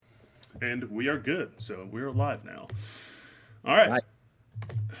And we are good. So we're live now. All right. Right.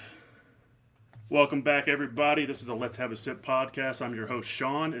 Welcome back, everybody. This is a Let's Have a Sip podcast. I'm your host,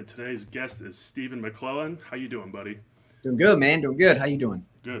 Sean, and today's guest is Stephen McClellan. How you doing, buddy? Doing good, man. Doing good. How you doing?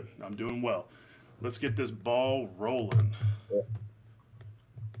 Good. I'm doing well. Let's get this ball rolling. Yeah.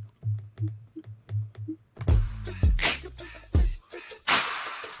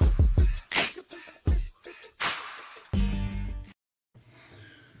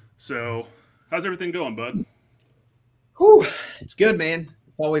 So, how's everything going, bud? Whew, it's good, man.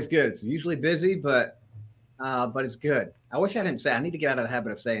 It's always good. It's usually busy, but it's good. I wish I didn't say. I need to get out of the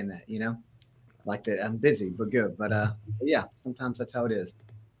habit of saying that. Like that. I'm busy, but good. But yeah, sometimes that's how it is.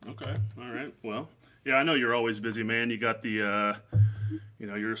 Okay. All right. Well, yeah, I know you're always busy, man. You got you're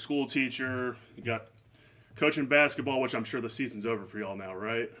a school teacher. You got coaching basketball, which I'm sure the season's over for y'all now,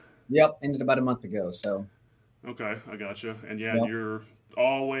 right? Yep, ended about a month ago. So Okay, I gotcha. And yeah, yep, you're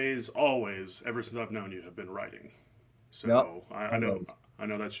always, ever since I've known you, have been writing. yep, So I know, always. I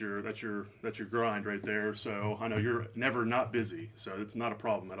know that's your grind right there. So I know you're never not busy. So it's not a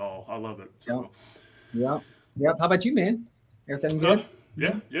problem at all. I love it. Yep, So, yep, yep. How about you, man? Everything uh, good?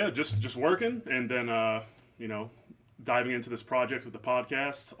 yeah, yeah, just working, and then you know, diving into this project with the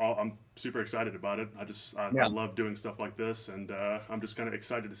podcast. I'm super excited about it. I Yeah, love doing stuff like this, and I'm just kind of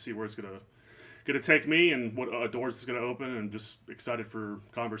excited to see where it's gonna take me and what doors it's gonna open, and just excited for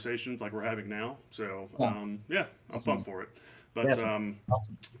conversations like we're having now. So yeah, yeah, I'm pumped definitely, for it. But definitely.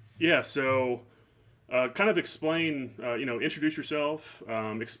 Awesome. yeah, so kind of explain, introduce yourself,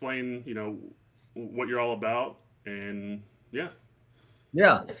 explain, what you're all about, and yeah.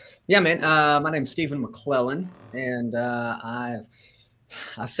 Yeah, yeah, man. My name's Stephen McClellan, and I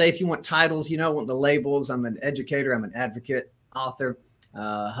say if you want titles, want the labels. I'm an educator. I'm an advocate, author,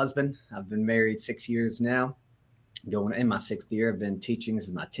 husband. I've been married 6 years now. Going in my sixth year. I've been teaching. This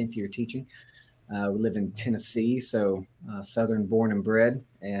is my 10th year teaching. We live in Tennessee, so Southern born and bred,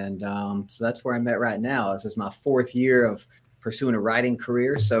 and so that's where I'm at right now. This is my fourth year of pursuing a writing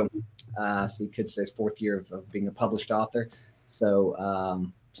career. So you could say it's fourth year of being a published author. So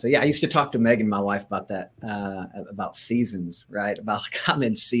yeah, I used to talk to Megan, my wife, about that, about seasons, right? About like I'm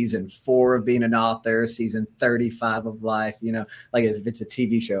in season 4 of being an author, season 35 of life. Like if it's a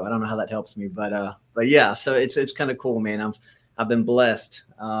TV show. I don't know how that helps me, but yeah. So it's kind of cool, man. I've been blessed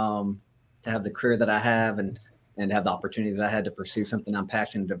to have the career that I have and have the opportunities that I had to pursue something I'm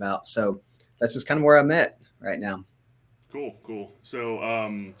passionate about. So that's just kind of where I'm at right now. Cool, cool.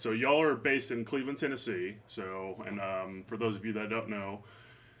 So, so y'all are based in Cleveland, Tennessee. So, and for those of you that don't know,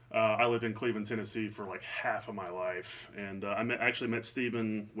 I lived in Cleveland, Tennessee for like half of my life, and actually met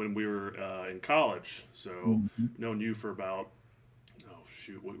Steven when we were in college. So, Mhm. known you for about, oh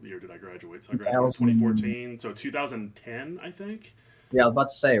shoot, what year did I graduate? So I graduated 2000, 2014, so 2010, I think. yeah, I was about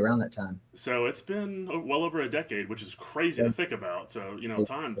to say around that time. So it's been well over a decade, which is crazy to Crazy, think about. So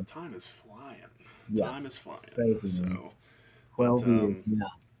time is flying. yeah, Time is flying. crazy, man. So, but 12 years. Yeah,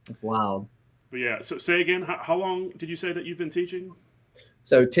 it's wild. But yeah, so say again, how long did you say that you've been teaching?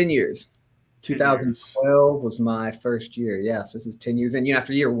 So 10 years. 10 years. 2012 was my first year. Yes, this is 10 years. And,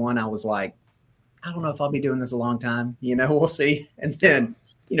 after year one, I was like, I don't know if I'll be doing this a long time. We'll see. And Yeah.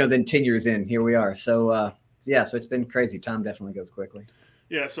 then 10 years in, here we are. So, yeah, so it's been crazy. Time definitely goes quickly.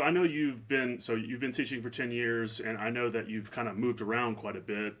 Yeah, so I know you've been teaching for 10 years, and I know that you've kind of moved around quite a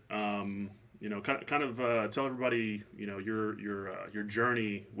bit. Kind of tell everybody your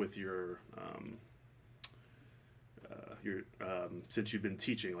journey with your since you've been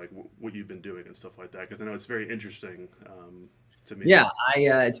teaching, like what you've been doing and stuff like that, because I know it's very interesting to me. Yeah,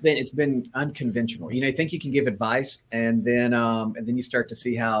 it's been unconventional. You think you can give advice, and then you start to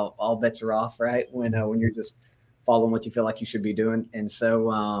see how all bets are off, right? When you're just following what you feel like you should be doing, and so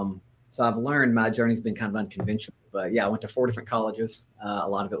I've learned my journey's been kind of unconventional. But yeah, I went to 4 different colleges. A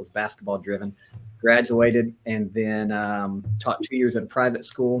lot of it was basketball driven. Graduated, and then taught 2 years at a private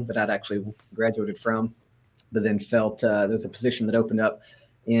school that I'd actually graduated from, but then felt there's a position that opened up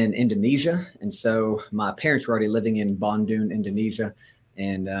in Indonesia, and so my parents were already living in Bandung, Indonesia,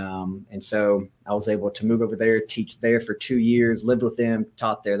 and so I was able to move over there, teach there for 2 years, lived with them,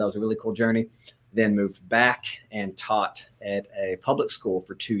 taught there. That was a really cool journey. Then moved back and taught at a public school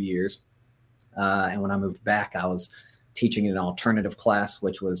for 2 years. And when I moved back, I was teaching an alternative class,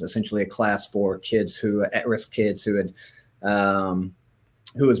 which was essentially a class for kids at-risk kids um,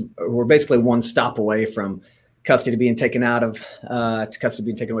 who were basically one stop away from custody being taken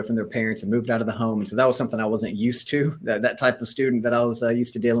away from their parents and moved out of the home. And so that was something I wasn't used to, that type of student that I was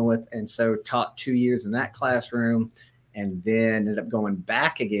used to dealing with. And so taught 2 years in that classroom, and then ended up going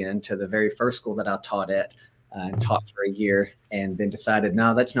back again to the very first school that I taught at, and taught for a year, and then decided,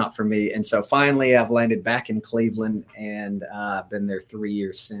 no, that's not for me. And so finally, I've landed back in Cleveland, and I've been there 3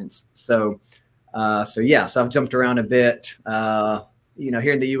 years since. So I've jumped around a bit.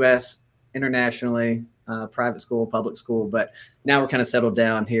 Here in the U.S., internationally, private school, public school, but now we're kind of settled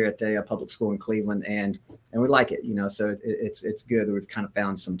down here at a public school in Cleveland, and we like it. So it's good. We've kind of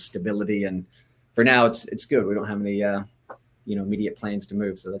found some stability, and for now, it's good. We don't have any immediate plans to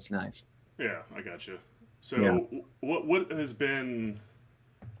move, so that's nice. Yeah, I got you. Yeah. So what has been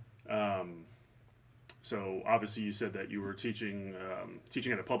um, so obviously you said that you were teaching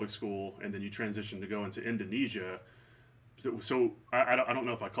at a public school, and then you transitioned to go into Indonesia. So I don't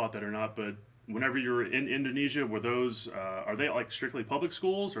know if I caught that or not, but whenever you were in Indonesia, were those are they like strictly public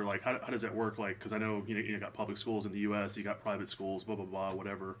schools, or like how does that work? Like, because I know you got public schools in the U.S., you got private schools, blah blah blah,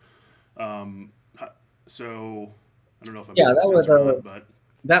 whatever. Um, so I don't know if I'm Yeah, making sense or not, but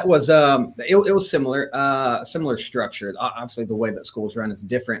it was similar structure. Obviously, the way that schools run is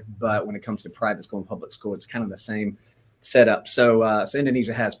different, but when it comes to private school and public school, it's kind of the same setup. So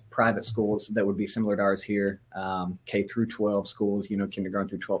Indonesia has private schools that would be similar to ours here, K through 12 schools, kindergarten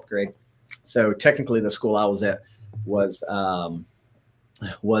through 12th grade. So technically, the school I was at was a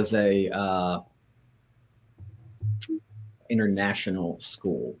international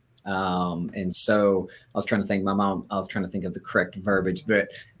school. And so I was trying to think. I was trying to think of the correct verbiage, but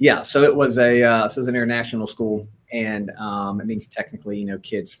yeah. So it was an international school, and it means technically,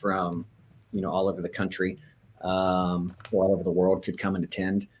 kids from, all over the country, or all over the world could come and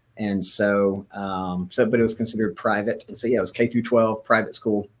attend. And but it was considered private, and so yeah, it was K through 12 private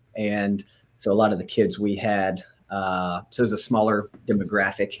school, and so a lot of the kids we had. So it was a smaller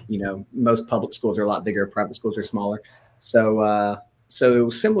demographic. Most public schools are a lot bigger, private schools are smaller. So it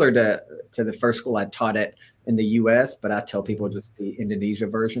was similar to the first school I taught at in the U.S., but I tell people just the Indonesia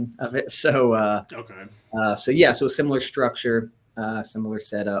version of it. okay, So similar structure, similar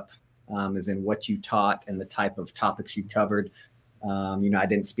setup, as in what you taught and the type of topics you covered. I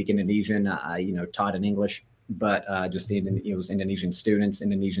didn't speak Indonesian. I taught in English, but it was Indonesian students,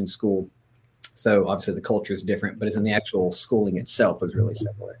 Indonesian school. So obviously the culture is different, but it's in the actual schooling itself was really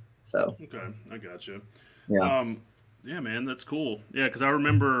similar. So okay, I got you. yeah. Um, yeah, man, that's cool. Yeah, because I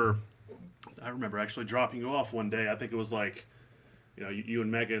remember actually dropping you off one day. I think it was like, you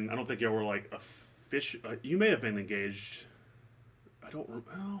and Megan. I don't think y'all were like a fish. You may have been engaged. I don't.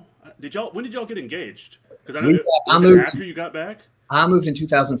 Oh, did y'all? When did y'all get engaged? Because I know was it after you got back? I moved in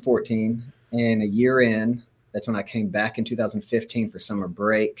 2014, and a year in, that's when I came back in 2015 for summer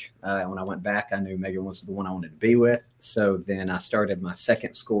break. When I went back, I knew Megan was the one I wanted to be with. So then I started my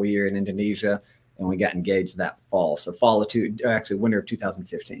second school year in Indonesia, and we got engaged that fall. So winter of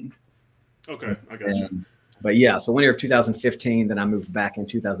 2015. Okay, I got you. But yeah, so winter of 2015. Then I moved back in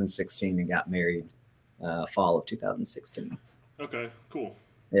 2016 and got married fall of 2016. Okay, cool.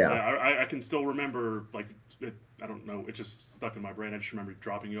 Yeah. I can still remember, like, I don't know, it just stuck in my brain. I just remember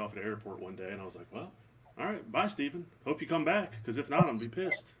dropping you off at the airport one day, and I was like, well, all right, bye, Stephen. Hope you come back, because if not, I'm going to be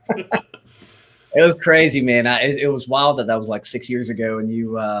pissed. It was crazy, man. It was wild that was like 6 years ago, and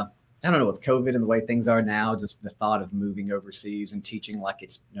I don't know, with COVID and the way things are now, just the thought of moving overseas and teaching like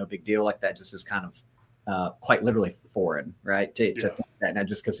it's no big deal like that just is kind of quite literally foreign, right? To think that, not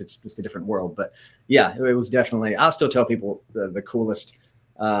just because it's just a different world, but yeah, it was definitely. I'll still tell people the coolest,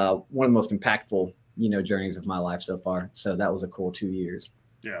 one of the most impactful, journeys of my life so far. So that was a cool 2 years.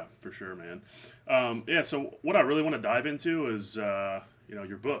 Yeah, for sure, man. Yeah, so what I really want to dive into is,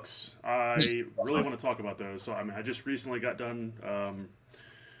 your books. I really want to talk about those. So, I just recently got done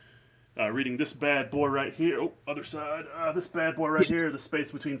reading this bad boy right here. Oh, other side. This bad boy right here, The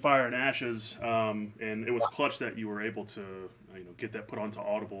Space Between Fire and Ashes. And it was clutch that you were able to, get that put onto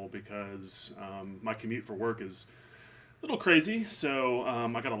Audible, because my commute for work is a little crazy. So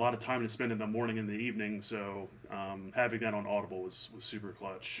I got a lot of time to spend in the morning and the evening. So having that on Audible was super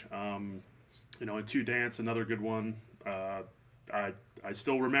clutch. And To Dance, another good one. I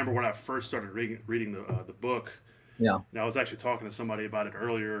still remember when I first started reading the book. Yeah. And I was actually talking to somebody about it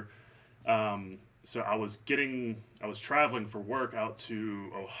earlier. So I was traveling for work out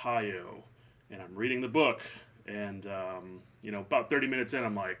to Ohio, and I'm reading the book, and about 30 minutes in,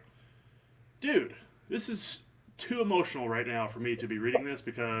 I'm like, dude, this is too emotional right now for me to be reading this,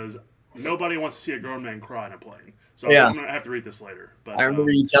 because nobody wants to see a grown man cry in a plane. So yeah. I'm gonna have to read this later. But I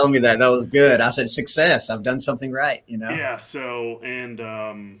remember you telling me that was good. I said, success. I've done something right. Yeah. So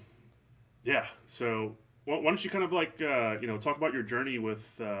yeah. So why don't you kind of like talk about your journey with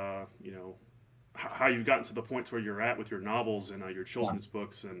how you've gotten to the point where you're at with your novels and your children's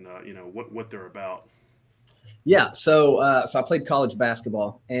books, and what they're about. Yeah. So I played college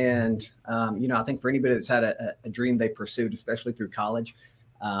basketball, and I think for anybody that's had a dream they pursued, especially through college,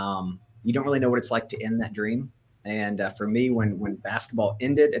 you don't really know what it's like to end that dream. And for me, when basketball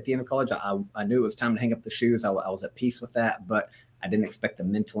ended at the end of college, I knew it was time to hang up the shoes. I was at peace with that, but I didn't expect the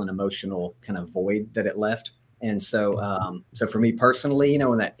mental and emotional kind of void that it left. And so for me personally,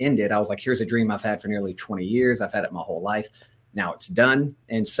 when that ended, I was like, here's a dream I've had for nearly 20 years. I've had it my whole life. Now it's done.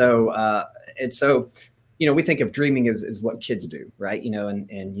 And so we think of dreaming as what kids do, right? And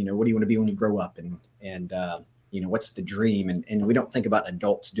what do you want to be when you grow up? And what's the dream? And we don't think about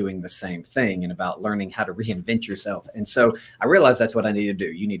adults doing the same thing and about learning how to reinvent yourself. And so I realized that's what I need to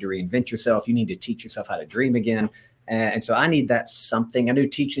do. You need to reinvent yourself. You need to teach yourself how to dream again. And so I need that something. I knew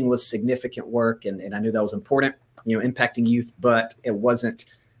teaching was significant work, and I knew that was important, impacting youth, but it wasn't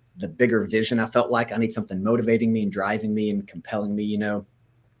the bigger vision. I felt like I need something motivating me and driving me and compelling me,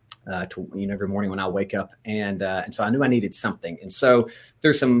 every morning when I wake up. And so I knew I needed something. And so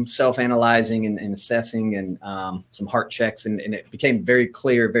through some self-analyzing and assessing and some heart checks, and it became very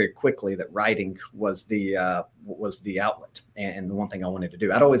clear very quickly that writing was the outlet and the one thing I wanted to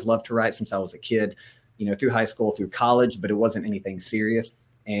do. I'd always loved to write since I was a kid, through high school, through college, but it wasn't anything serious.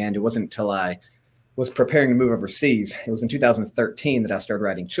 And it wasn't until I was preparing to move overseas. It was in 2013 that I started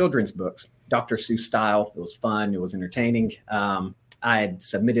writing children's books, Dr. Seuss style. It was fun. It was entertaining. I had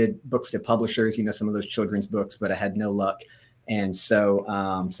submitted books to publishers, some of those children's books, but I had no luck. And so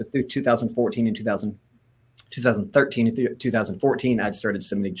through 2013 and 2014, I'd started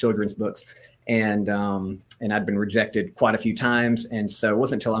submitting children's books, and I'd been rejected quite a few times. And so it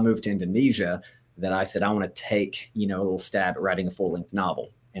wasn't until I moved to Indonesia that I said, I want to take, a little stab at writing a full-length novel.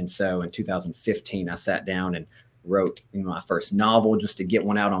 And so in 2015, I sat down and wrote my first novel just to get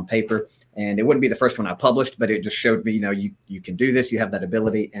one out on paper. And it wouldn't be the first one I published, but it just showed me, you can do this, you have that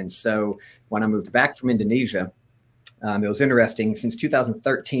ability. And so when I moved back from Indonesia, it was interesting. Since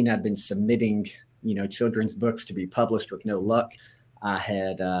 2013, I'd been submitting, children's books to be published with no luck. I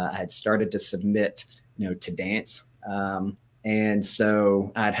had started to submit, to dance. And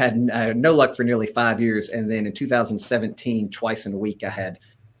so I had no luck for nearly 5 years. And then in 2017, twice in a week, I had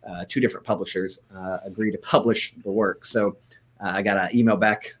two different publishers agree to publish the work. So I got an email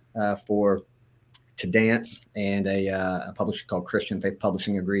back to dance, and a publisher called Christian Faith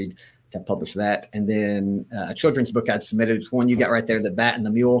Publishing agreed to publish that. And then a children's book I'd submitted, one you got right there, The Bat and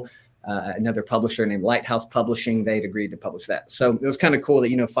the Mule. Another publisher named Lighthouse Publishing, they'd agreed to publish that. So it was kind of cool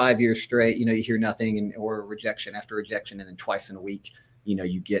that, 5 years straight, you hear nothing or rejection after rejection. And then twice in a week,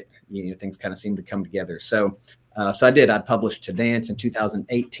 you get, things kind of seem to come together. So I did. I published To Dance in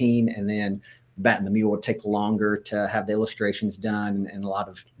 2018, and then Bat and the Mule would take longer to have the illustrations done and a lot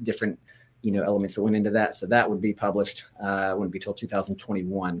of different, elements that went into that. So that would be published. It wouldn't be till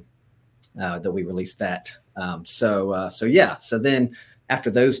 2021 that we released that. So then after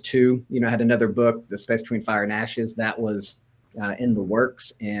those two, I had another book, The Space Between Fire and Ashes, that was in the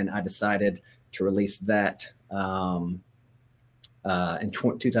works, and I decided to release that in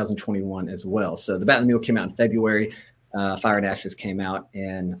 2021 as well. So The Bat and the Mule came out in February. Fire and Ashes came out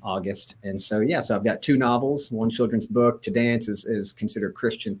in August. And so I've got two novels, one children's book. To Dance is considered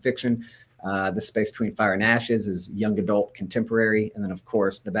Christian fiction. The Space Between Fire and Ashes is young adult contemporary. And then, of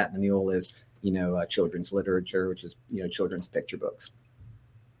course, The Bat and the Mule is, children's literature, which is, children's picture books.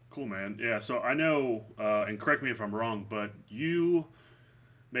 Cool, man. Yeah, so I know, and correct me if I'm wrong, but you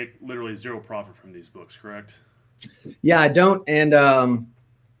make literally zero profit from these books, correct? Yeah, I don't. And,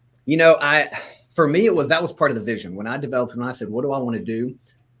 for me, that was part of the vision. When I said, what do I want to do?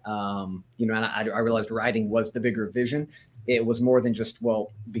 And I realized writing was the bigger vision. It was more than just,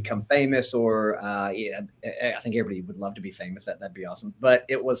 become famous or, I think everybody would love to be famous. That'd be awesome. But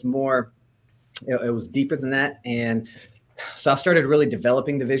it was more, it was deeper than that. And so I started really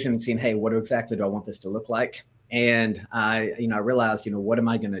developing the vision and seeing, hey, what exactly do I want this to look like? And I realized, what am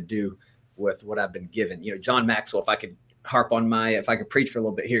I going to do with what I've been given? John Maxwell, if I could preach for a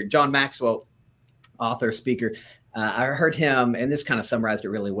little bit here, John Maxwell, author, speaker, I heard him, and this kind of summarized it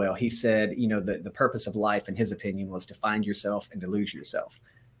really well. He said, the purpose of life, in his opinion, was to find yourself and to lose yourself.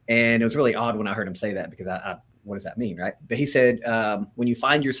 And it was really odd when I heard him say that, because what does that mean, right? But he said, when you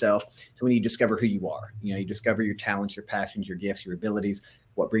find yourself, so when you discover who you are, you discover your talents, your passions, your gifts, your abilities,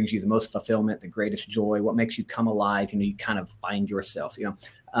 what brings you the most fulfillment, the greatest joy, what makes you come alive, you kind of find yourself,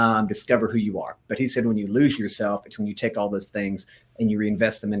 discover who you are. But he said, when you lose yourself, it's when you take all those things and you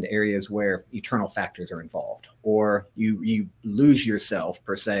reinvest them into areas where eternal factors are involved, or you lose yourself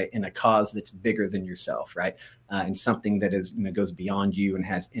per se in a cause that's bigger than yourself, right? And something that is, goes beyond you and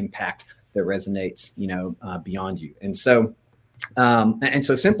has impact that resonates, beyond you. And so And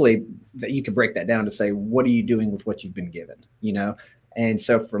so simply that you could break that down to say, what are you doing with what you've been given, you know? And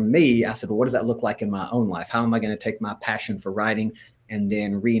so for me, I said, well, what does that look like in my own life? How am I going to take my passion for writing and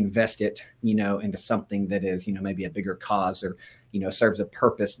then reinvest it, you know, into something that is, you know, maybe a bigger cause or, you know, serves a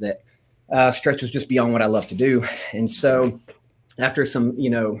purpose that stretches just beyond what I love to do. And so after some, you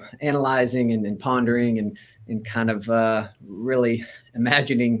know, analyzing and pondering and kind of really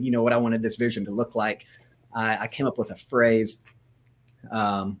imagining, you know, what I wanted this vision to look like, I came up with a phrase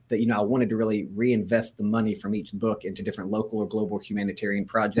that, you know, I wanted to really reinvest the money from each book into different local or global humanitarian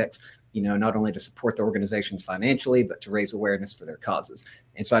projects, you know, not only to support the organizations financially, but to raise awareness for their causes.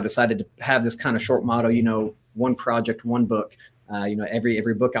 And so I decided to have this kind of short motto, you know, one project, one book. You know,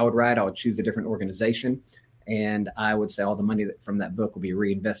 every book I would write, I would choose a different organization. And I would say all the money from that book will be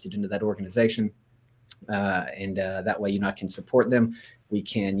reinvested into that organization. And that way, you know, I can support them. We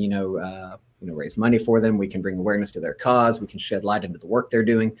can, you know, raise money for them. We can bring awareness to their cause. We can shed light into the work they're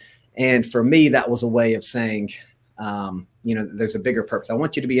doing. And for me, that was a way of saying, you know, there's a bigger purpose. I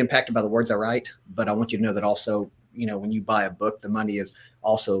want you to be impacted by the words I write, but I want you to know that also, you know, when you buy a book, the money is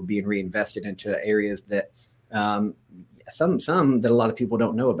also being reinvested into areas that some that a lot of people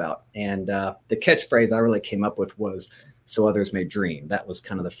don't know about. And the catchphrase I really came up with was, so others may dream. That was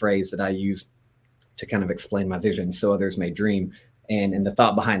kind of the phrase that I used to kind of explain my vision, so others may dream. And the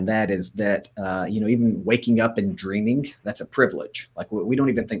thought behind that is that, you know, even waking up and dreaming, that's a privilege. Like we don't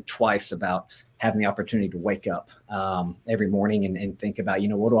even think twice about having the opportunity to wake up every morning and think about, you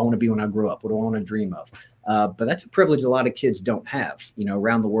know, what do I want to be when I grow up? What do I want to dream of? But that's a privilege a lot of kids don't have, you know,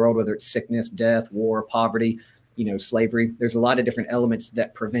 around the world, whether it's sickness, death, war, poverty, you know, slavery. There's a lot of different elements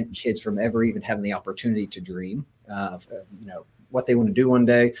that prevent kids from ever even having the opportunity to dream of, you know, what they want to do one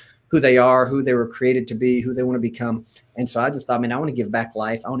day, who they are, who they were created to be, who they want to become. And so I just thought, man, I want to give back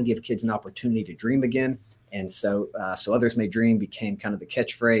life. I want to give kids an opportunity to dream again. And so others may dream became kind of the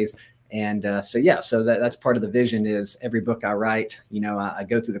catchphrase. And so that's part of the vision is every book I write, you know, I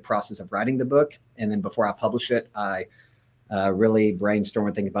go through the process of writing the book. And then before I publish it, I really brainstorm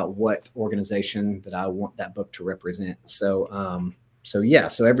and think about what organization that I want that book to represent. So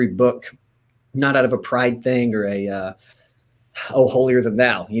every book, not out of a pride thing or holier than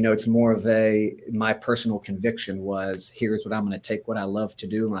thou, you know, it's more of my personal conviction was, here's what I'm going to take what I love to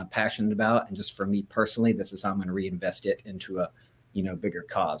do and what I'm passionate about. And just for me personally, this is how I'm going to reinvest it into a, you know, bigger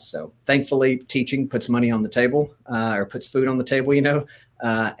cause. So thankfully teaching puts money on the table or puts food on the table, you know,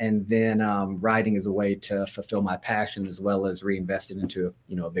 and then writing is a way to fulfill my passion as well as reinvest it into,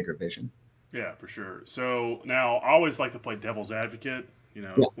 you know, a bigger vision. Yeah, for sure. So now I always like to play devil's advocate, you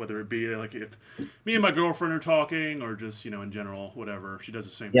know, Yeah. whether it be like if me and my girlfriend are talking or just, you know, in general, whatever. She does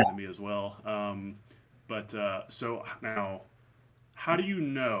the same Yeah. thing to me as well. So now, how do you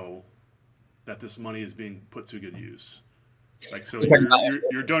know that this money is being put to good use? Like, so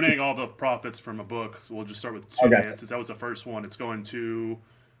you're donating all the profits from a book. So we'll just start with Two Dance. That was the first one. It's going to,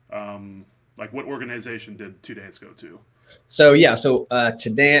 like, what organization did Two Dance go to? So To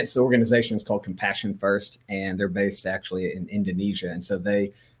Dance, the organization is called Compassion First, and they're based actually in Indonesia. And so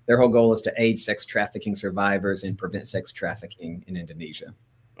their whole goal is to aid sex trafficking survivors and prevent sex trafficking in Indonesia.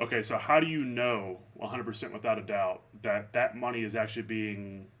 Okay, so how do you know 100% without a doubt that that money is actually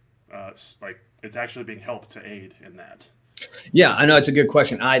being, it's actually being helped to aid in that? Yeah, I know it's a good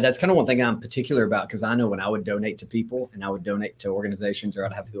question. That's kind of one thing I'm particular about because I know when I would donate to people and I would donate to organizations or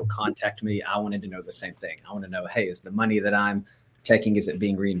I'd have people contact me, I wanted to know the same thing. I want to know, hey, is the money that I'm taking, is it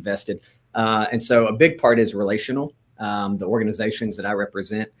being reinvested? And so a big part is relational. The organizations that I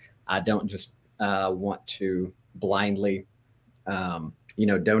represent, I don't just want to blindly,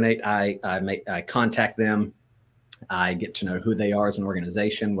 donate. I contact them. I get to know who they are as an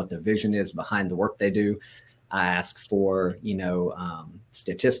organization, what the vision is behind the work they do. I ask for,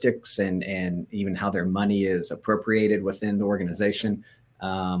 statistics and even how their money is appropriated within the organization.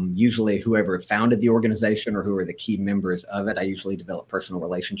 Usually whoever founded the organization or who are the key members of it, I usually develop personal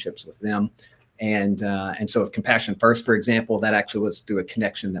relationships with them. And so with Compassion First, for example, that actually was through a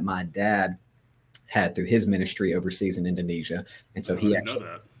connection that my dad had through his ministry overseas in Indonesia. And so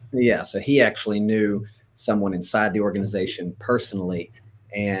he actually knew someone inside the organization personally.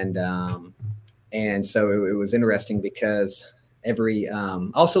 And so it was interesting because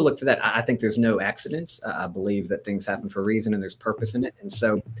also look for that. I think there's no accidents. I believe that things happen for a reason and there's purpose in it. And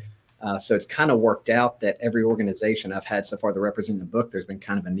so it's kind of worked out that every organization I've had so far that represent the book, there's been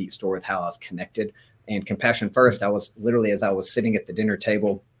kind of a neat story with how I was connected. And Compassion First, I was literally, as I was sitting at the dinner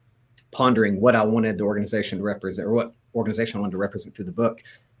table, pondering what I wanted the organization to represent or what organization I wanted to represent through the book.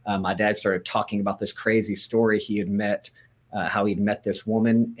 My dad started talking about this crazy story he had met, how he'd met this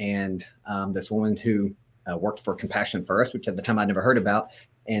woman and this woman who worked for Compassion First, which at the time I'd never heard about.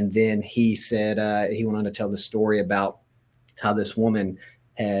 And then he said he went on to tell the story about how this woman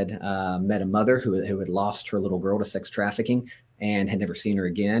had met a mother who had lost her little girl to sex trafficking and had never seen her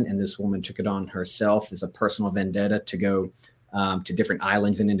again. And this woman took it on herself as a personal vendetta to go to different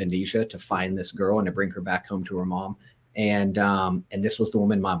islands in Indonesia to find this girl and to bring her back home to her mom. And this was the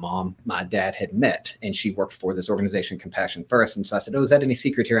woman my dad had met, and she worked for this organization, Compassion First. And so I said, "Oh, is that any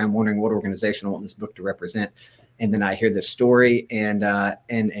secret here? I'm wondering what organization I want this book to represent." And then I hear this story, and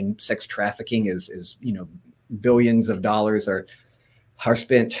sex trafficking is billions of dollars are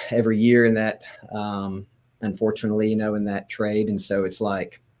spent every year in that, unfortunately, in that trade. And so it's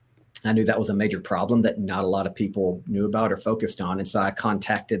like, I knew that was a major problem that not a lot of people knew about or focused on. And so I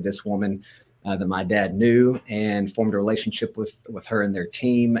contacted this woman that my dad knew and formed a relationship with her and their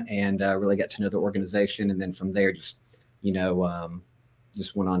team, and really got to know the organization. And then from there, just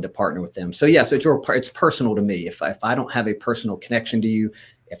went on to partner with them. So yeah, so it's personal to me. If I don't have a personal connection to you,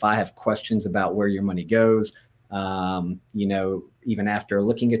 if I have questions about where your money goes, even after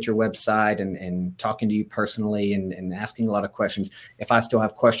looking at your website and talking to you personally and asking a lot of questions, if I still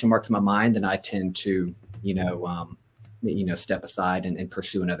have question marks in my mind, then I tend to, step aside and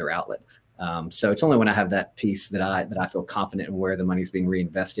pursue another outlet. So it's only when I have that piece that I feel confident in where the money's being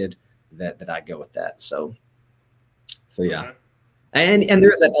reinvested that I go with that. So yeah. Okay. And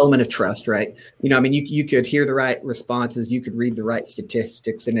there is that element of trust, right? You could hear the right responses, you could read the right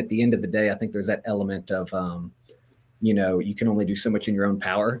statistics. And at the end of the day, I think there's that element of, you can only do so much in your own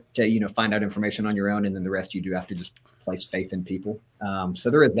power to, find out information on your own. And then the rest you do have to just place faith in people. So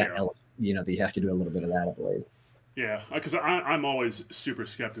there is that element, that you have to do a little bit of that, I believe. Yeah, because I'm always super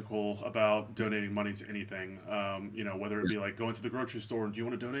skeptical about donating money to anything. Whether it be like going to the grocery store and do you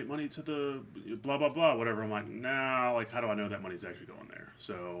want to donate money to the blah, blah, blah, whatever. I'm like, nah, like, how do I know that money's actually going there?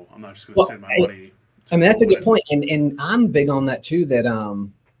 So I'm not just going to send my money. That's a good point. And I'm big on that too, that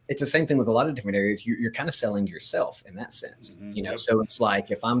it's the same thing with a lot of different areas. You're kind of selling yourself in that sense, Yep. So it's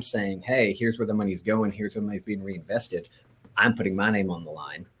like, if I'm saying, hey, here's where the money's going, here's where the money's being reinvested, I'm putting my name on the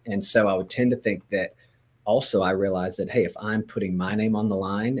line. And so I would tend to think that also I realize that, hey, if I'm putting my name on the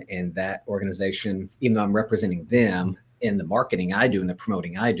line and that organization, even though I'm representing them in the marketing I do and the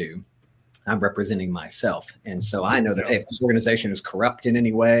promoting I do, I'm representing myself. And so I know that, hey, if this organization is corrupt in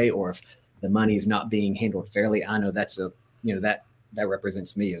any way, or if the money is not being handled fairly, I know that's that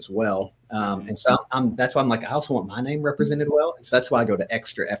represents me as well. And so that's why I'm like, I also want my name represented well. And so that's why I go to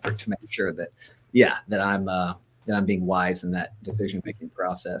extra effort to make sure that I'm being wise in that decision-making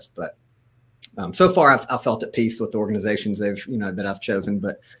process. But so far I've felt at peace with the organizations that I've chosen.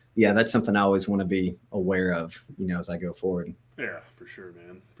 But yeah, that's something I always want to be aware of, as I go forward. Yeah, for sure,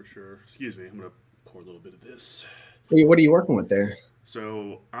 man. For sure. Excuse me. I'm going to pour a little bit of this. What are you working with there?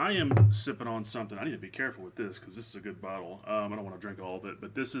 So I am sipping on something. I need to be careful with this because this is a good bottle. I don't want to drink all of it,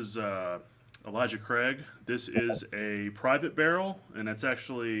 but this is Elijah Craig. This is a private barrel, and it's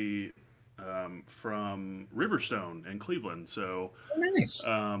actually from Riverstone in Cleveland. So nice.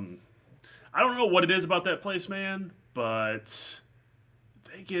 I don't know what it is about that place, man, but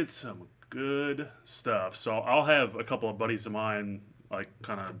they get some good stuff. So I'll have a couple of buddies of mine like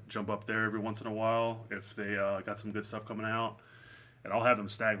kind of jump up there every once in a while if they got some good stuff coming out. And I'll have them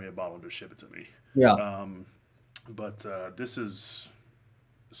snag me a bottle and just ship it to me. Yeah. But this is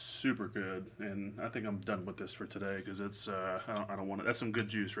super good, and I think I'm done with this for today because it's I don't want to. That's some good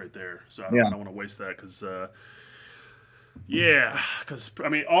juice right there. So I don't want to waste that because I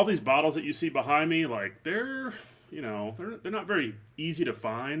mean all these bottles that you see behind me, like they're not very easy to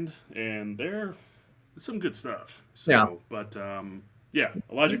find, and it's some good stuff. So, but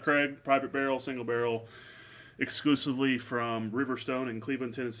Elijah Craig, private barrel, single barrel. Exclusively from Riverstone in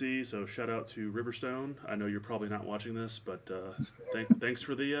Cleveland, Tennessee. So shout out to Riverstone. I know you're probably not watching this, but thanks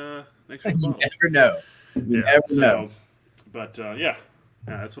for the bottle. You never know. You never know. But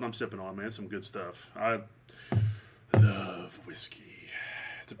that's what I'm sipping on, man. Some good stuff. I love whiskey.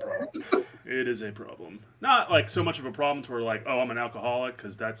 It's a problem. It is a problem. Not like so much of a problem to where like, oh, I'm an alcoholic,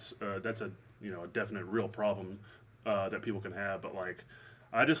 because that's a a definite real problem that people can have. But like,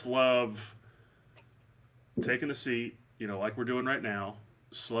 I just love taking a seat, like we're doing right now,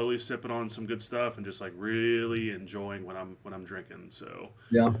 slowly sipping on some good stuff, and just like really enjoying when I'm drinking. So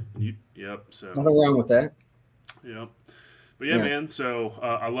so nothing wrong with that. Yep. But man. So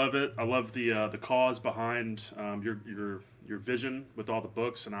I love it. I love the cause behind your vision with all the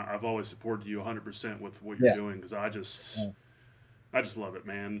books, and I've always supported you 100% with what you're doing because I just love it,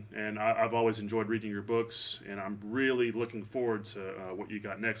 man. And I've always enjoyed reading your books, and I'm really looking forward to what you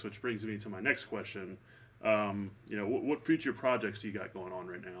got next, which brings me to my next question. What future projects do you got going on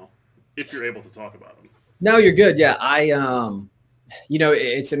right now, if you're able to talk about them? No, you're good. Yeah,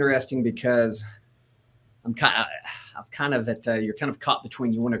 it's interesting because I'm kind of, I've kind of you're kind of caught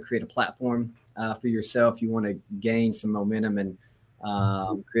between, you want to create a platform for yourself, you want to gain some momentum and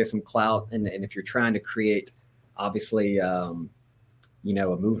create some clout, and if you're trying to create, obviously, a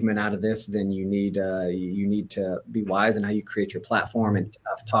movement out of this, then you need to be wise in how you create your platform. And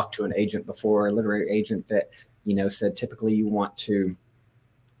I've talked to an agent before, a literary agent, that said typically you want to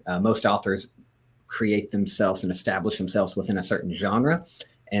most authors create themselves and establish themselves within a certain genre.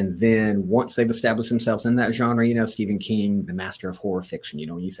 And then once they've established themselves in that genre, Stephen King, the master of horror fiction,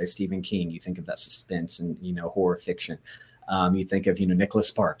 when you say Stephen King, you think of that suspense and, horror fiction. You think of, Nicholas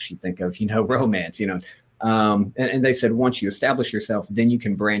Sparks, you think of, romance, and they said, once you establish yourself, then you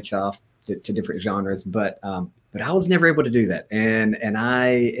can branch off to different genres. But I was never able to do that. And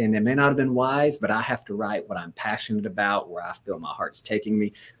it may not have been wise, but I have to write what I'm passionate about, where I feel my heart's taking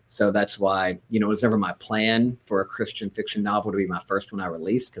me. So that's why, it was never my plan for a Christian fiction novel to be my first one I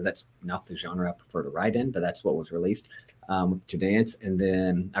released, because that's not the genre I prefer to write in, but that's what was released with To Dance. And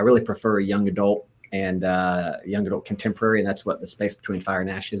then I really prefer young adult and young adult contemporary, and that's what The Space Between Fire and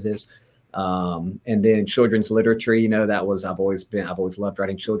Ashes is. And then children's literature, I've always loved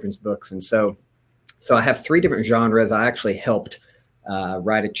writing children's books. And so I have 3 different genres. I actually helped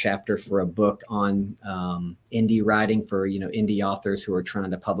write a chapter for a book on indie writing for, indie authors who are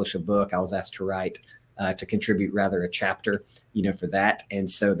trying to publish a book. I was asked to write, to contribute rather, a chapter, for that. And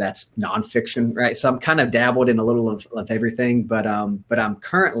so that's nonfiction, right? So I'm kind of dabbled in a little of everything, but I'm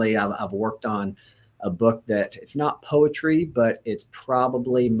currently, I've worked on a book that it's not poetry, but it's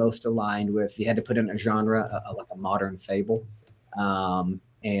probably most aligned with, if you had to put in a genre, like a modern fable.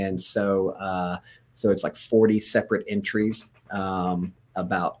 And so it's like 40 separate entries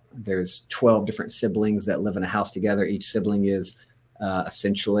about, there's 12 different siblings that live in a house together. Each sibling is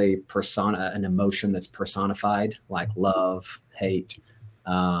essentially an emotion that's personified, like love, hate,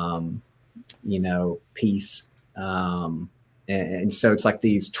 peace. And so it's like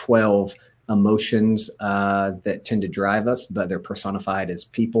these 12 emotions that tend to drive us, but they're personified as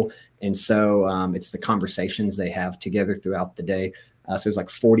people. And so it's the conversations they have together throughout the day. So there's like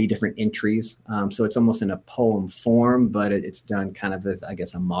 40 different entries. So it's almost in a poem form, but it's done kind of as, I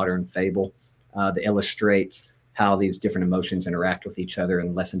guess, a modern fable that illustrates how these different emotions interact with each other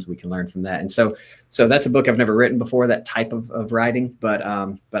and lessons we can learn from that. And so that's a book I've never written before, that type of writing, but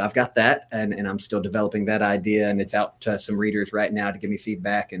I've got that, and I'm still developing that idea, and it's out to some readers right now to give me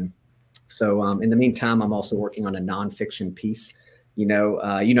feedback. And so in the meantime, I'm also working on a nonfiction piece.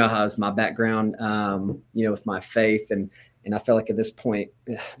 How is my background, with my faith, and I feel like at this point,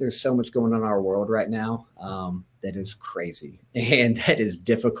 there's so much going on in our world right now that is crazy and that is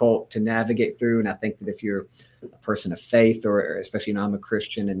difficult to navigate through. And I think that if you're a person of faith, or especially, I'm a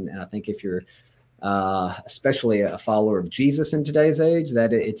Christian, and I think if you're especially a follower of Jesus in today's age,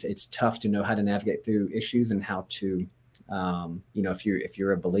 that it's tough to know how to navigate through issues and how to, if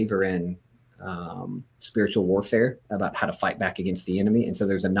you're a believer in spiritual warfare, about how to fight back against the enemy. And so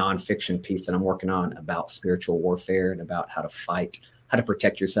there's a nonfiction piece that I'm working on about spiritual warfare and about how to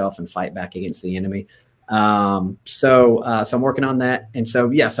protect yourself and fight back against the enemy. So I'm working on that. And so,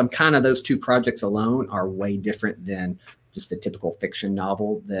 yes, I'm kind of, those 2 projects alone are way different than just the typical fiction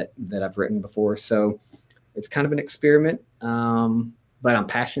novel that I've written before. So it's kind of an experiment. But I'm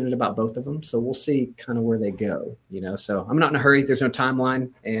passionate about both of them. So we'll see kind of where they go, so I'm not in a hurry. There's no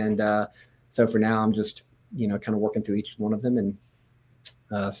timeline. And, so for now, I'm just, kind of working through each one of them. And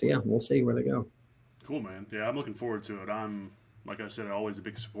so, yeah, we'll see where they go. Cool, man. Yeah, I'm looking forward to it. I'm, like I said, always a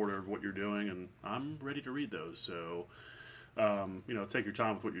big supporter of what you're doing, and I'm ready to read those. So, take your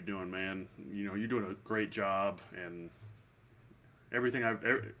time with what you're doing, man. You're doing a great job, and everything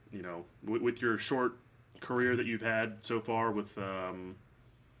with your short career that you've had so far with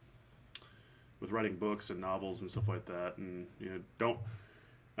writing books and novels and stuff like that. And,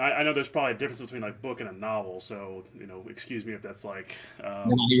 I know there's probably a difference between like book and a novel, so excuse me if that's like.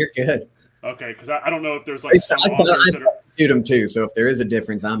 No, you're good. Okay, because I don't know if there's like some authors that are. Substitute them too, so if there is a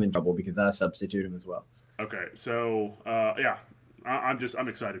difference, I'm in trouble because I substitute them as well. Okay, so yeah, I'm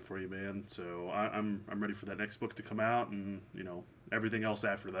excited for you, man. So I'm ready for that next book to come out, and everything else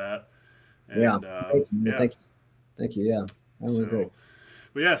after that. And, yeah. Yeah. Thank you. Yeah, that was great.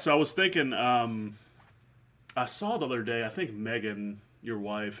 But yeah, so I was thinking. I saw the other day. I think Megan, your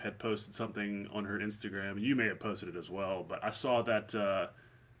wife, had posted something on her Instagram. You may have posted it as well, but I saw that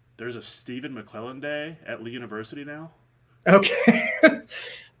there's a Stephen McClellan Day at Lee University now. Okay.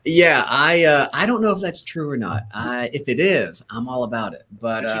 Yeah, I don't know if that's true or not. If it is, I'm all about it.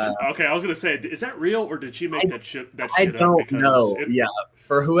 But Did she just okay? I was gonna say, is that real or did she make I that shit up? don't Because know. if Yeah,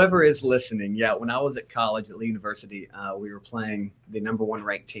 for whoever is listening, yeah, when I was at college at Lee University, we were playing the number one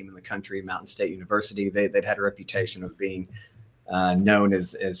ranked team in the country, Mountain State University. They'd had a reputation of being known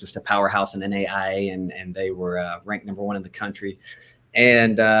as just a powerhouse in NAIA, and they were ranked number one in the country.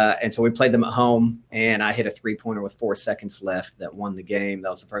 And so we played them at home, and I hit a 3-pointer with 4 seconds left that won the game. That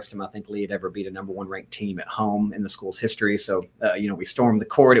was the first time I think Lee had ever beat a number one ranked team at home in the school's history. So we stormed the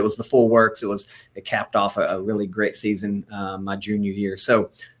court. It was the full works. It capped off a really great season my junior year. So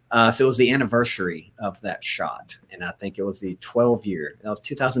it was the anniversary of that shot, and I think it was the 12-year. That was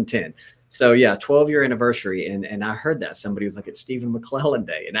 2010. So yeah, 12-year anniversary, and I heard that somebody was like, it's Stephen McClellan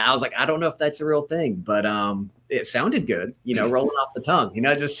Day, and I was like, I don't know if that's a real thing, but it sounded good, rolling off the tongue,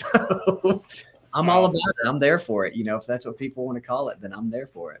 just I'm all about it. I'm there for it. If that's what people want to call it, then I'm there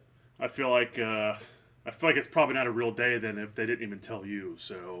for it. I feel like it's probably not a real day then if they didn't even tell you.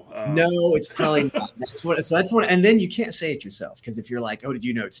 So No, it's probably not. That's what, and then you can't say it yourself because if you're like, oh, did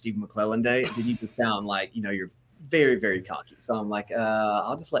you know it's Stephen McClellan Day? Then you can sound like you're very, very cocky. So I'm like,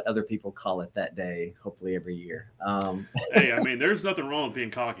 I'll just let other people call it that day, hopefully every year. Hey, I mean, there's nothing wrong with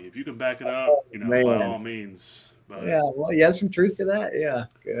being cocky if you can back it up. By all means. But Yeah, well, you have some truth to that. Yeah,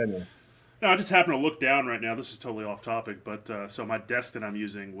 good. no, I just happen to look down right now. This is totally off topic, but so my desk that I'm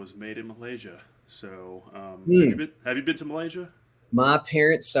using was made in Malaysia. So have you been to Malaysia? My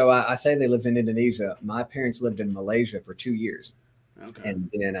parents, so I say they lived in Indonesia. My parents lived in Malaysia for 2 years. Okay. And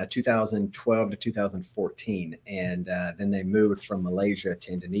then 2012 to 2014. And then they moved from Malaysia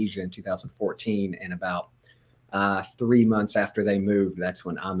to Indonesia in 2014. And about 3 months after they moved, that's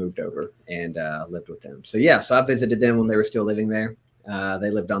when I moved over and lived with them. So, yeah, so I visited them when they were still living there. They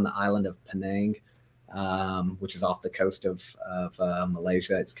lived on the island of Penang, which is off the coast of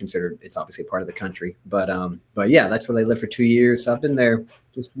Malaysia. It's obviously part of the country. But yeah, that's where they lived for 2 years. So I've been there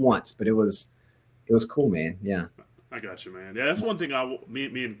just once, but it was cool, man. Yeah. I got you, man. Yeah, that's one thing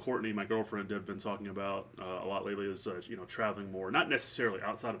me and Courtney, my girlfriend, have been talking about a lot lately is traveling more, not necessarily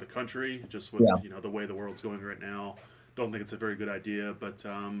outside of the country, just with the way the world's going right now. Don't think it's a very good idea, but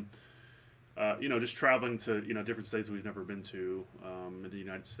just traveling to different states we've never been to in the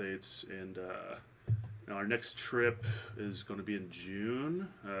United States, and our next trip is going to be in June.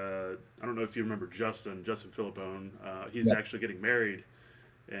 I don't know if you remember Justin Philippone. He's actually getting married.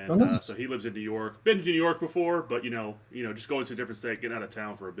 And nice. So he lives in New York. Been to New York before, but just going to a different state, getting out of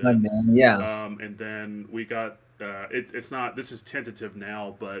town for a bit. Oh, man, yeah. And then we got it's not. This is tentative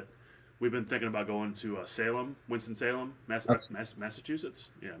now, but we've been thinking about going to Salem, Winston-Salem, Massachusetts.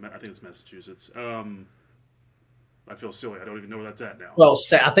 Yeah, I think it's Massachusetts. I feel silly. I don't even know where that's at now. Well,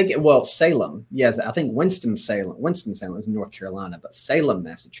 Salem. Yes, I think Winston-Salem is North Carolina, but Salem,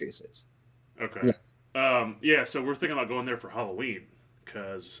 Massachusetts. Okay. Yeah. So we're thinking about going there for Halloween.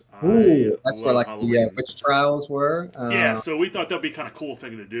 Because that's where the witch trials were. Yeah, so we thought that'd be kind of cool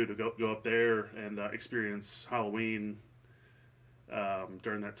thing to do to go up there and experience Halloween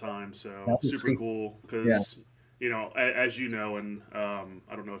during that time. So super cool because as you know, and I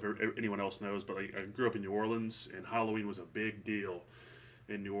don't know if anyone else knows, but I grew up in New Orleans, and Halloween was a big deal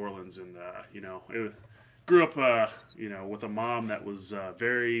in New Orleans, and grew up with a mom that was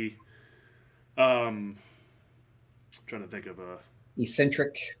very trying to think of a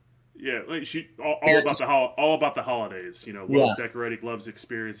eccentric. Yeah, like she all about the holidays. Loves decorating, loves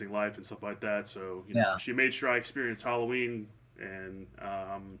experiencing life and stuff like that. So she made sure I experienced Halloween, and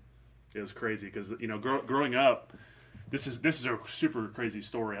it was crazy because growing up, this is a super crazy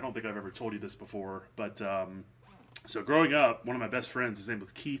story. I don't think I've ever told you this before, but so growing up, one of my best friends, his name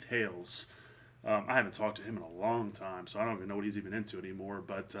was Keith Hales. I haven't talked to him in a long time, so I don't even know what he's even into anymore.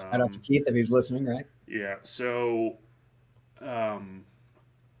 But shout out to Keith if he's listening, right? Yeah, so.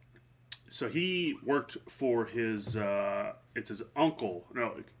 So he worked for it's his uncle.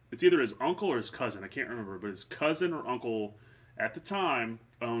 No, it's either his uncle or his cousin. I can't remember, but his cousin or uncle at the time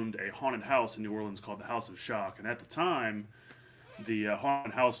owned a haunted house in New Orleans called the House of Shock. And at the time, the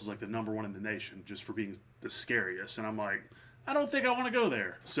haunted house was like the number one in the nation just for being the scariest. And I'm like, I don't think I want to go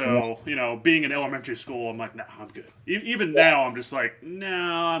there. So, being in elementary school, I'm like, nah, I'm good. Even now, I'm just like,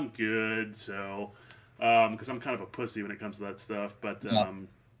 nah, I'm good. So, because I'm kind of a pussy when it comes to that stuff. But,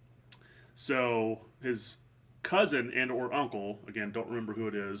 so his cousin and or uncle, again, don't remember who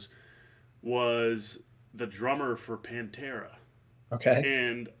it is, was the drummer for Pantera. Okay.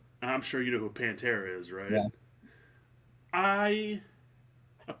 And I'm sure you know who Pantera is, right? Yeah.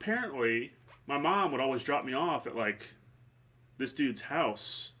 Apparently, my mom would always drop me off at, like, this dude's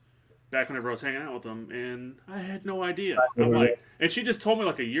house back whenever I was hanging out with them, and I had no idea. I'm like, and she just told me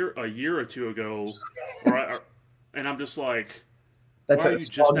like a year or two ago, and I'm just like, why That's are a you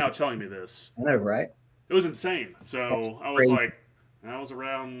just now telling me this? I know, right? It was insane. That's So I was crazy. like, I was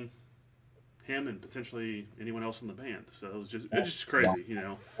around him and potentially anyone else in the band. So it's just crazy, you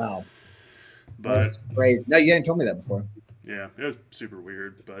know. Wow, But that's crazy. No, you hadn't told me that before. yeah, it was super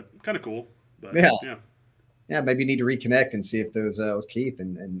weird, but kind of cool. But Yeah, yeah, yeah. Maybe you need to reconnect and see if those with Keith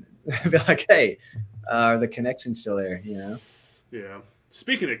and be like, hey, are the connections still there? You know. yeah.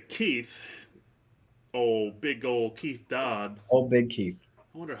 Speaking of Keith, big old Keith Dodd. Old big Keith.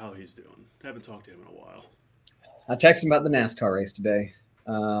 I wonder how he's doing. Haven't talked to him in a while. I texted him about the NASCAR race today.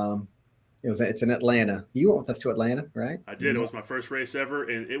 It's in Atlanta. You went with us to Atlanta, right? I did. It was my first race ever,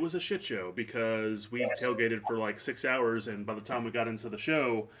 and it was a shit show because we tailgated for like 6 hours, and by the time we got into the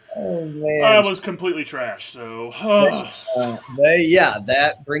show, Oh I man. was completely trashed. So,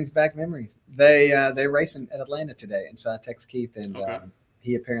 That brings back memories. They're racing at Atlanta today, and so I text Keith, and okay.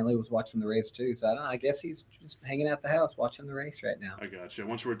 He apparently was watching the race too. So I guess he's just hanging out the house watching the race right now. I got you.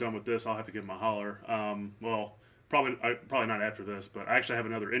 Once we're done with this, I'll have to give him a holler. Well, probably not after this, but I actually have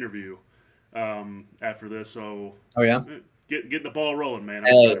another interview after this. So, Oh yeah, get the ball rolling, man.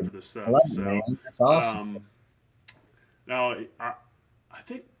 I'm hey, excited for this stuff. I love it, So, man. That's awesome. now I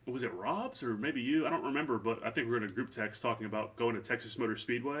think was it Rob's or maybe you? I don't remember, but I think we were in a group text talking about going to Texas Motor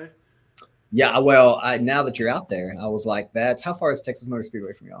Speedway. Yeah, well, now that you're out there, I was like, "That's how far is Texas Motor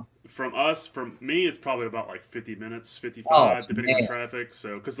Speedway from y'all?" From me, it's probably about like 50 minutes, 55, Oh depending on man, traffic.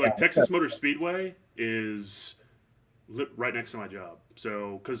 So, because yeah, like Texas Motor Speedway is right next to my job.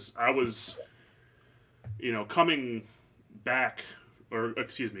 So, because I was, coming back, or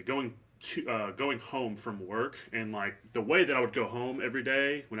excuse me, going home from work, and like the way that I would go home every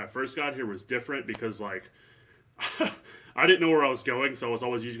day when I first got here was different because like I didn't know where I was going, so I was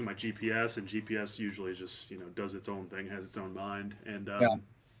always using my GPS, and GPS usually just does its own thing, has its own mind. And yeah,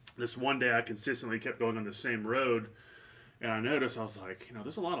 this one day, I consistently kept going on the same road, and I noticed I was like,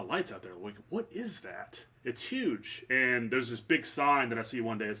 there's a lot of lights out there. Like, what is that? It's huge, and there's this big sign that I see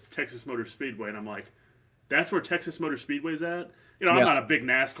one day. It's Texas Motor Speedway, and I'm like, that's where Texas Motor Speedway's at. I'm yeah. not a big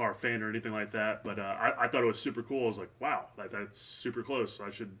NASCAR fan or anything like that, but I thought it was super cool. I was like, wow, that's super close. So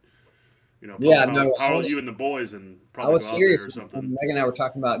I should. Yeah, no, how you and the boys and I probably was go out there serious. or something. Megan and I were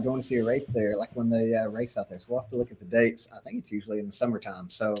talking about going to see a race there, like when they race out there. So we'll have to look at the dates. I think it's usually in the summertime.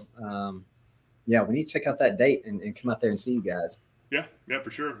 So, yeah, we need to check out that date and come out there and see you guys. Yeah,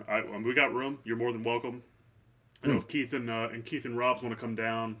 for sure. We got room. You're more than welcome. If Keith and Rob's want to come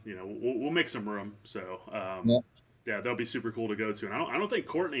down, we'll make some room. So, Yeah. yeah, that'll be super cool to go to. And I don't think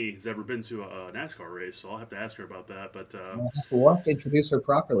Courtney has ever been to a NASCAR race, so I'll have to ask her about that. But We'll have to introduce her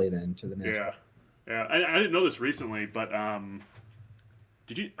properly then to the NASCAR. yeah. I didn't know this recently, but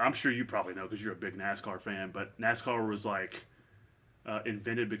did you? I'm sure you probably know because you're a big NASCAR fan. But NASCAR was like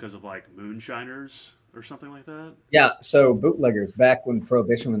invented because of like moonshiners or something like that. Yeah. So bootleggers back when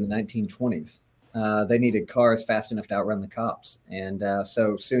Prohibition in the 1920s. They needed cars fast enough to outrun the cops. And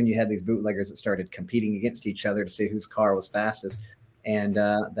so soon you had these bootleggers that started competing against each other to see whose car was fastest. And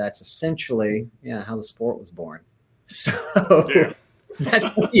that's essentially how the sport was born. So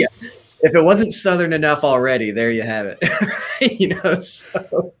yeah. If it wasn't Southern enough already, there you have it.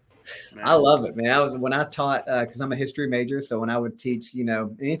 So I love it, man. When I taught, because I'm a history major. So when I would teach,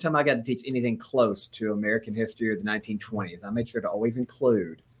 anytime I got to teach anything close to American history or the 1920s, I made sure to always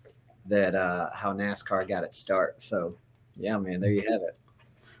include that how NASCAR got its start. So yeah, man, there you have it.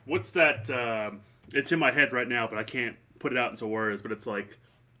 What's that? It's in my head right now, but I can't put it out into words. But it's like,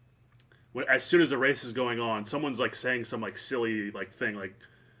 as soon as the race is going on, someone's like saying some like silly like thing, like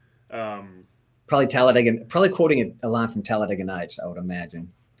probably quoting a line from Talladega Nights, I would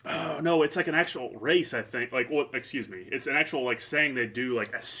imagine. Oh no, it's like an actual race. I think. Like, well, excuse me, it's an actual like saying they do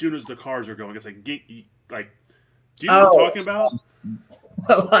like as soon as the cars are going. It's like like. Do you know what I'm talking about?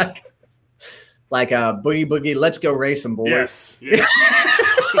 like boogie boogie. Let's go racing, boys. Yes.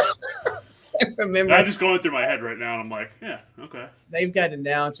 I remember. I'm just going through my head right now, and I'm like, yeah, okay. They've got an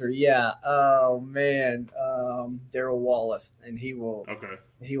announcer. Yeah. Oh man, Darrell Wallace, and he will. Okay.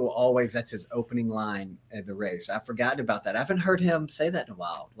 He will always. That's his opening line at the race. I've forgotten about that. I haven't heard him say that in a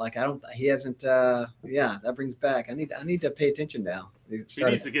while. Like I don't. He hasn't. Yeah, that brings back. I need to pay attention now. He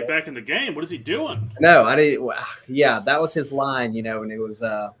needs to get back in the game. What is he doing? No, I didn't. Yeah, that was his line. And it was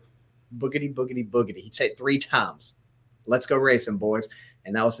boogity boogity boogity. He'd say it 3 times. Let's go racing, boys.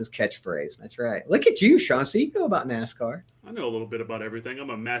 And that was his catchphrase. That's right. Look at you, Sean. So you know about NASCAR. I know a little bit about everything.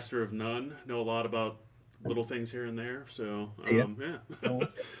 I'm a master of none. Know a lot about little things here and there. So, yeah.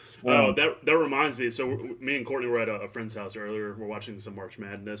 Oh, that reminds me. So me and Courtney were at a friend's house earlier. We're watching some March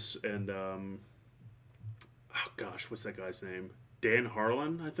Madness, and oh gosh, what's that guy's name? Dan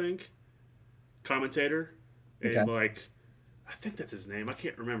Harlan, I think, commentator, Okay. and like, I think that's his name. I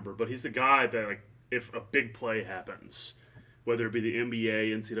can't remember, but he's the guy that like, if a big play happens, whether it be the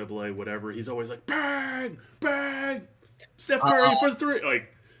NBA, NCAA, whatever, he's always like, bang, bang, Steph Curry for the three.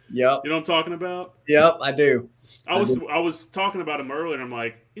 Like, Yep. you know what I'm talking about? Yep. I do. I was talking about him earlier, and I'm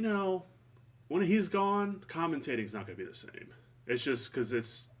like, when he's gone, commentating's not going to be the same. It's just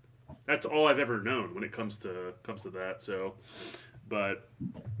because that's all I've ever known when it comes to that. So, but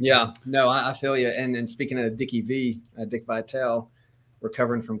Yeah. No, I feel you. And speaking of Dick Vitale,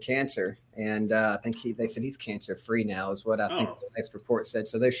 recovering from cancer, and I think they said he's cancer free now, is what I think the next report said.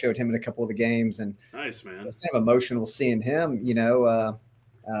 So they showed him in a couple of the games, and nice, man. It's kind of emotional seeing him,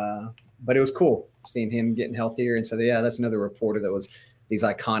 but it was cool seeing him getting healthier. And so, yeah, that's another reporter that was these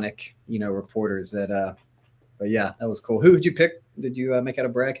iconic, reporters that. But yeah, that was cool. Who did you pick? Did you make out a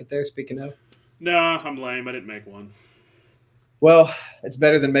bracket there? Speaking of. No, I'm lame. I didn't make one. Well, it's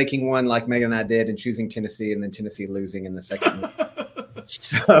better than making one like Megan and I did and choosing Tennessee and then Tennessee losing in the second one.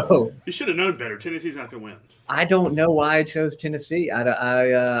 So you should have known better. Tennessee's not going to win. I don't know why I chose Tennessee.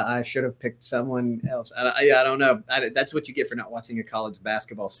 I should have picked someone else. I don't know. That's what you get for not watching a college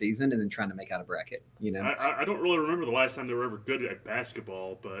basketball season and then trying to make out a bracket. I don't really remember the last time they were ever good at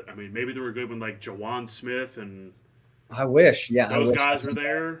basketball, but I mean, maybe they were good when like Jawan Smith and I wish, yeah, those guys were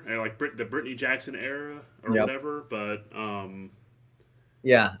there, and like the Brittany Jackson era or whatever. But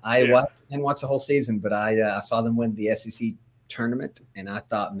yeah, I didn't watch the whole season, but I saw them win the SEC tournament, and I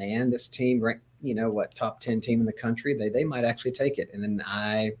thought, man, this team ranked, top 10 team in the country, they might actually take it. And then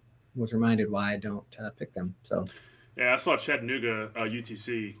I was reminded why I don't pick them. So yeah, I saw Chattanooga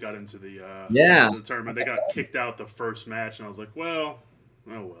UTC got into the tournament. They got kicked out the first match, and I was like, oh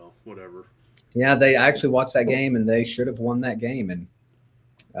well, whatever. Yeah, I actually watched that game, and they should have won that game, and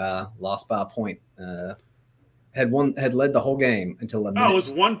lost by a point. Had led the whole game until a minute. Oh, it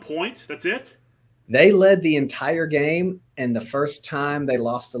was 1 point. That's it. They led the entire game, and the first time they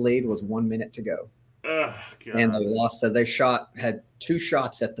lost the lead was 1 minute to go. God. And they lost. So they had 2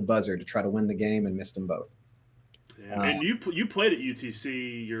 shots at the buzzer to try to win the game and missed them both. Yeah, and you played at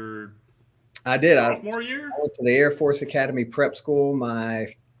UTC I did. Sophomore year? I went to the Air Force Academy prep school. My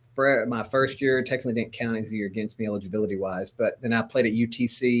first year technically didn't count as a year against me eligibility-wise, but then I played at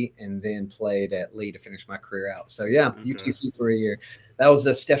UTC and then played at Lee to finish my career out. So, yeah, okay. UTC for a year. That was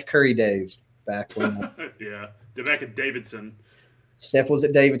the Steph Curry days. Back when yeah, they're back at Davidson. Steph was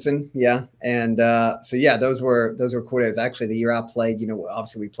at Davidson, yeah, and so yeah, those were cool days. Actually, the year I played,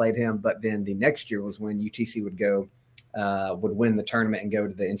 obviously we played him, but then the next year was when UTC would win the tournament and go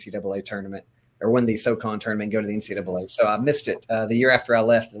to the NCAA tournament, or win the SoCon tournament and go to the NCAA. So I missed it. The year after I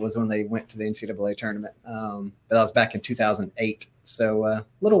left was when they went to the NCAA tournament, but that was back in 2008, so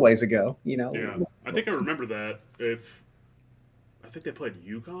little ways ago, Yeah, I think I remember that. I think they played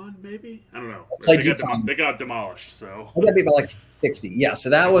UConn, maybe? I don't know. They got demolished, so. They got beat by like 60. Yeah, so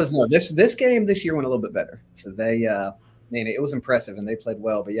that was this game this year went a little bit better. So they it was impressive and they played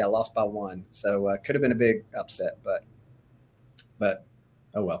well, but yeah, lost by 1. So could have been a big upset, but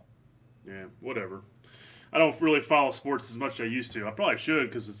oh well. Yeah, whatever. I don't really follow sports as much as I used to. I probably should,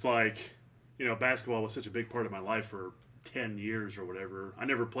 because it's like, basketball was such a big part of my life for 10 years or whatever. I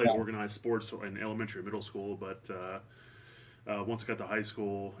never played organized sports in elementary, middle school, but once I got to high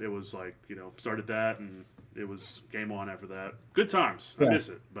school, it was like, started that, and it was game on after that. Good times. I miss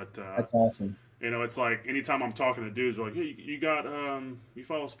it. But that's awesome. It's like anytime I'm talking to dudes, they're like, hey, you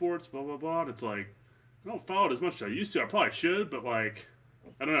follow sports, blah, blah, blah. And it's like, I don't follow it as much as I used to. I probably should, but like,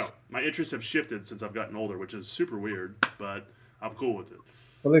 I don't know. My interests have shifted since I've gotten older, which is super weird, but I'm cool with it.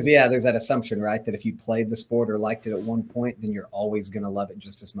 Well, there's that assumption, right, that if you played the sport or liked it at one point, then you're always going to love it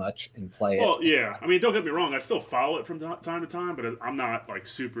just as much and play it. Well, yeah. I mean, don't get me wrong. I still follow it from time to time, but I'm not like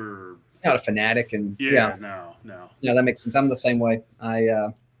super. Not a fanatic, and no. Yeah, that makes sense. I'm the same way.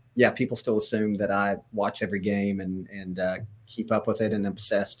 People still assume that I watch every game and keep up with it and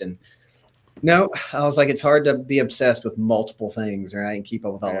obsessed. And no, I was like, it's hard to be obsessed with multiple things, right, and keep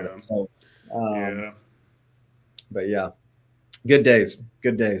up with all of it. So, but yeah. Good days.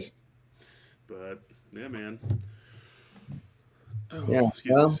 But yeah, man. Yeah.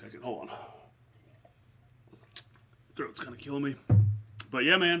 Excuse me a second. Hold on. Throat's kind of killing me. But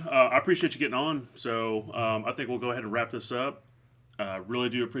yeah, man. I appreciate you getting on. So I think we'll go ahead and wrap this up. Really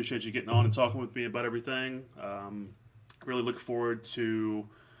do appreciate you getting on and talking with me about everything. Really look forward to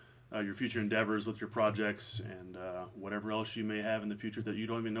your future endeavors with your projects and whatever else you may have in the future that you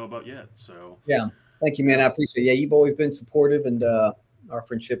don't even know about yet. So yeah. Thank you, man. I appreciate it. Yeah, you've always been supportive, and our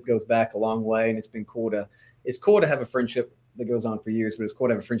friendship goes back a long way, and it's cool to have a friendship that goes on for years, but it's cool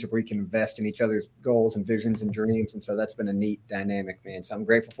to have a friendship where you can invest in each other's goals and visions and dreams. And so that's been a neat dynamic, man. So I'm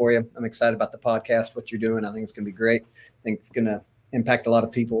grateful for you. I'm excited about the podcast, what you're doing. I think it's going to be great. I think it's going to impact a lot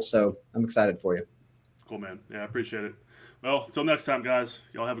of people. So I'm excited for you. Cool, man. Yeah, I appreciate it. Well, until next time, guys,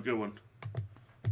 y'all have a good one.